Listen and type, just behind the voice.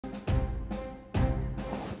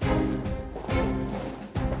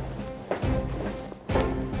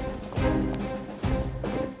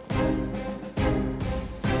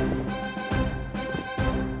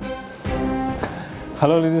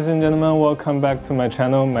Hello ladies and gentlemen, welcome back to my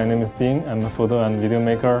channel. My name is Bing. I'm a photo and video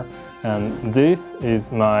maker, and this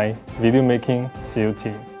is my video making SEAL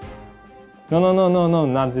team. No,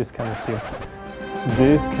 not this kind of SEAL.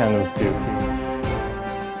 This kind of SEAL team.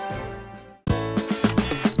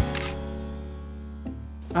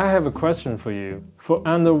 I have a question for you. For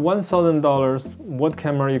under $1,000, what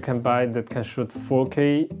camera you can buy that can shoot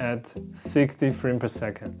 4K at 60 frames per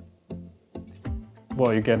second?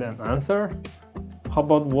 Well, you get an answer? How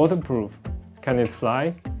about waterproof? Can it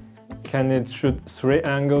fly? Can it shoot 3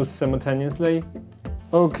 angles simultaneously?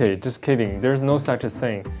 Okay, just kidding, there's no such a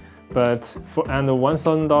thing. But for under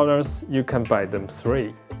 $1,000, you can buy them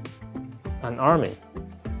 3. An army.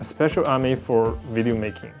 A special army for video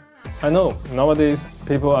making. I know, nowadays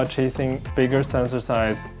people are chasing bigger sensor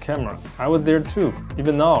size camera. I was there too.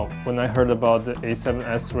 Even now, when I heard about the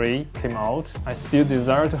A7S III came out, I still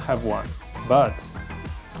desire to have one. But,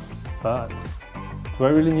 do I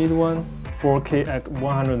really need one? 4K at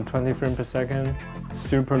 120 frames per second,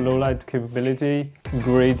 super low light capability,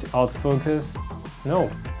 great autofocus? No.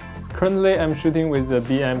 Currently, I'm shooting with the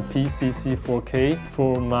BMP-CC 4K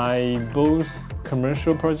for my both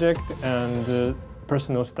commercial project and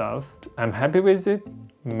personal stuff. I'm happy with it,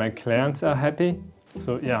 my clients are happy.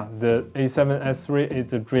 So yeah, the A7S III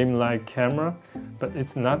is a dreamlike camera, but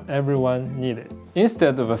it's not everyone needed.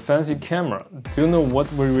 Instead of a fancy camera, do you know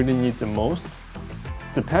what we really need the most?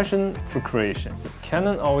 The passion for creation.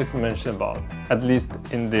 Canon always mention about, at least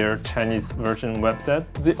in their Chinese version website,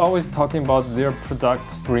 they always talking about their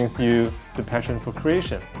product brings you the passion for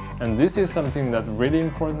creation. And this is something that's really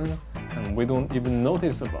important and we don't even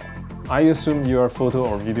notice about. I assume you are a photo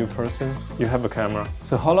or video person, you have a camera.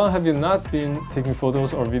 So how long have you not been taking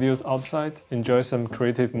photos or videos outside? Enjoy some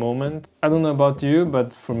creative moment? I don't know about you,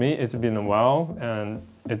 but for me it's been a while and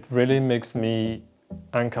it really makes me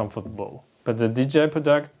uncomfortable. But the DJI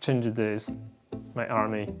product changed this. My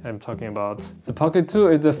army I'm talking about. The Pocket 2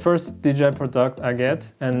 is the first DJI product I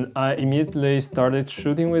get, and I immediately started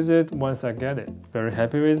shooting with it once I get it. Very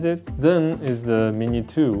happy with it. Then is the Mini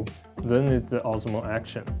 2. Then is the Osmo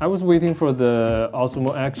Action. I was waiting for the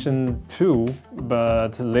Osmo Action 2,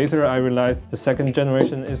 but later I realized the second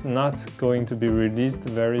generation is not going to be released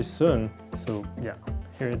very soon. So yeah,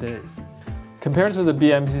 here it is. Compared to the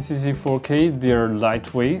BMP-CC 4K, they're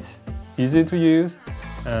lightweight, easy to use,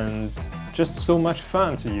 and just so much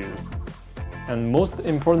fun to use. And most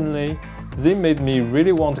importantly, they made me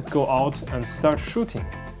really want to go out and start shooting.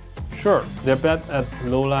 Sure, they're bad at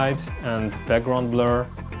low light and background blur,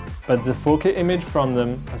 but the 4K image from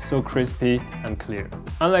them are so crispy and clear.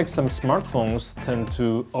 Unlike some smartphones tend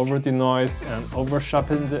to over-denoise and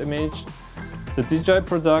over-sharpen the image, the DJI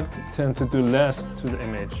product tend to do less to the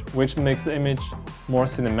image, which makes the image more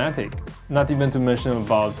cinematic. Not even to mention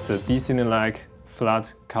about the D-Cine-like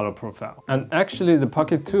flat color profile. And actually the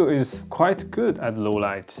Pocket 2 is quite good at low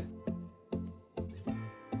light.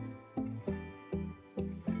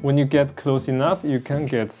 When you get close enough, you can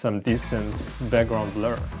get some decent background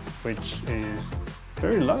blur, which is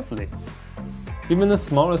very lovely. Even the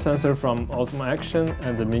smaller sensor from Osmo Action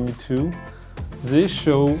and the Mini 2, they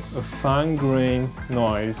show a fine-grained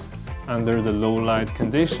noise under the low light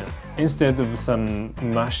condition, instead of some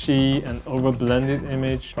mushy and over-blended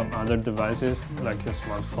image from other devices like your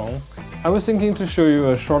smartphone. I was thinking to show you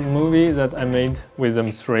a short movie that I made with them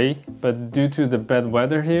 3, but due to the bad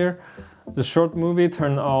weather here, the short movie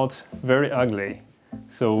turned out very ugly.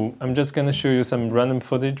 So I'm just gonna show you some random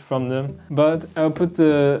footage from them, but I'll put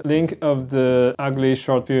the link of the ugly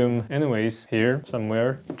short film anyways here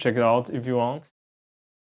somewhere. Check it out if you want.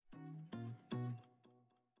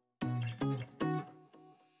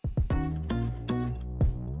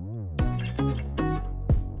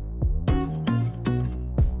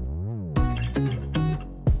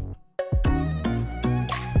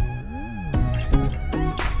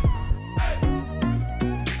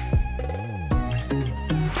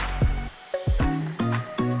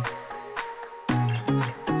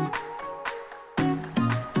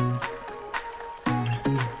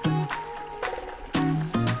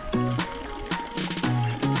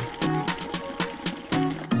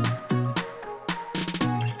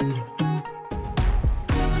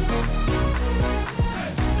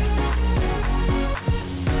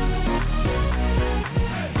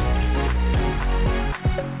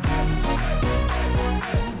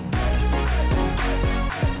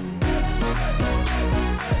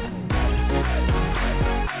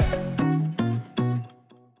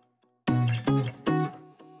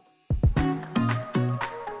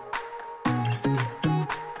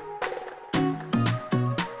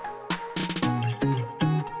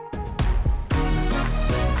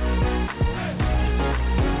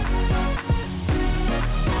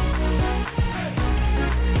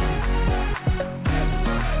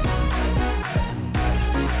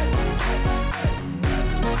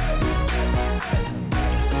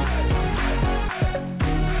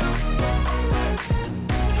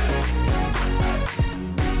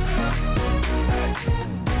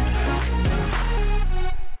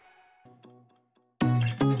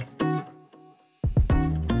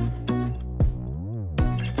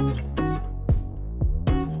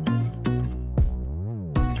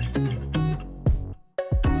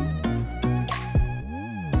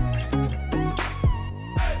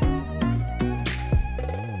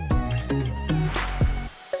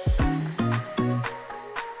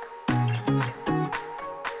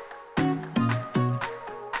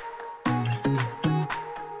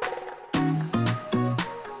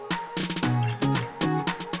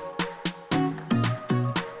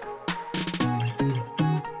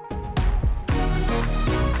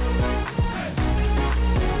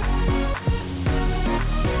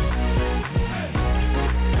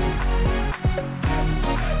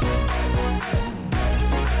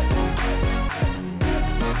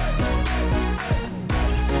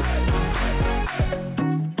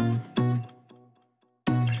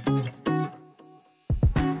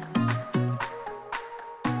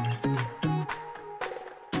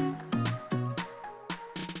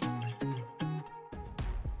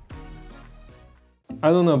 I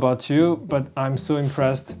don't know about you, but I'm so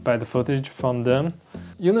impressed by the footage from them.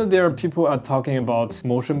 You know, there are people are talking about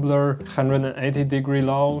motion blur, 180-degree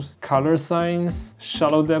loss, color science,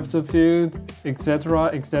 shallow depth of field, etc,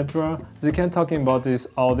 etc. They can talking about this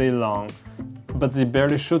all day long, but they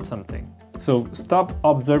barely shoot something. So stop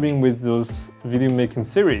observing with those video making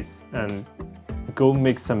series and go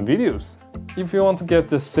make some videos. If you want to get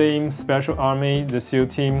the same special army, the SEAL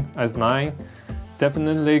team as mine,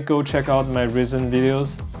 definitely go check out my recent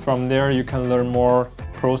videos. From there you can learn more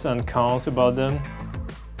pros and cons about them.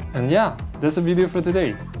 And yeah, that's the video for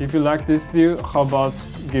today. If you like this video, how about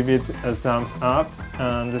give it a thumbs up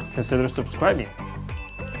and consider subscribing.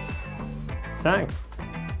 Thanks,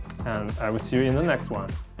 and I will see you in the next one.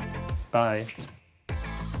 Bye.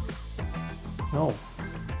 No,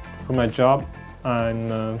 for my job,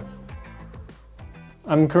 I'm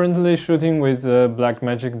currently shooting with a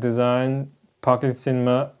Blackmagic Design Pocket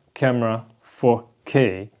Cinema camera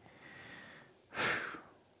 4K.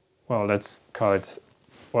 Well, let's call it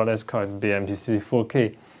BMPC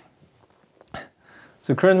 4K.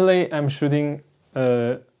 So currently I'm shooting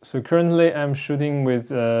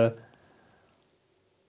with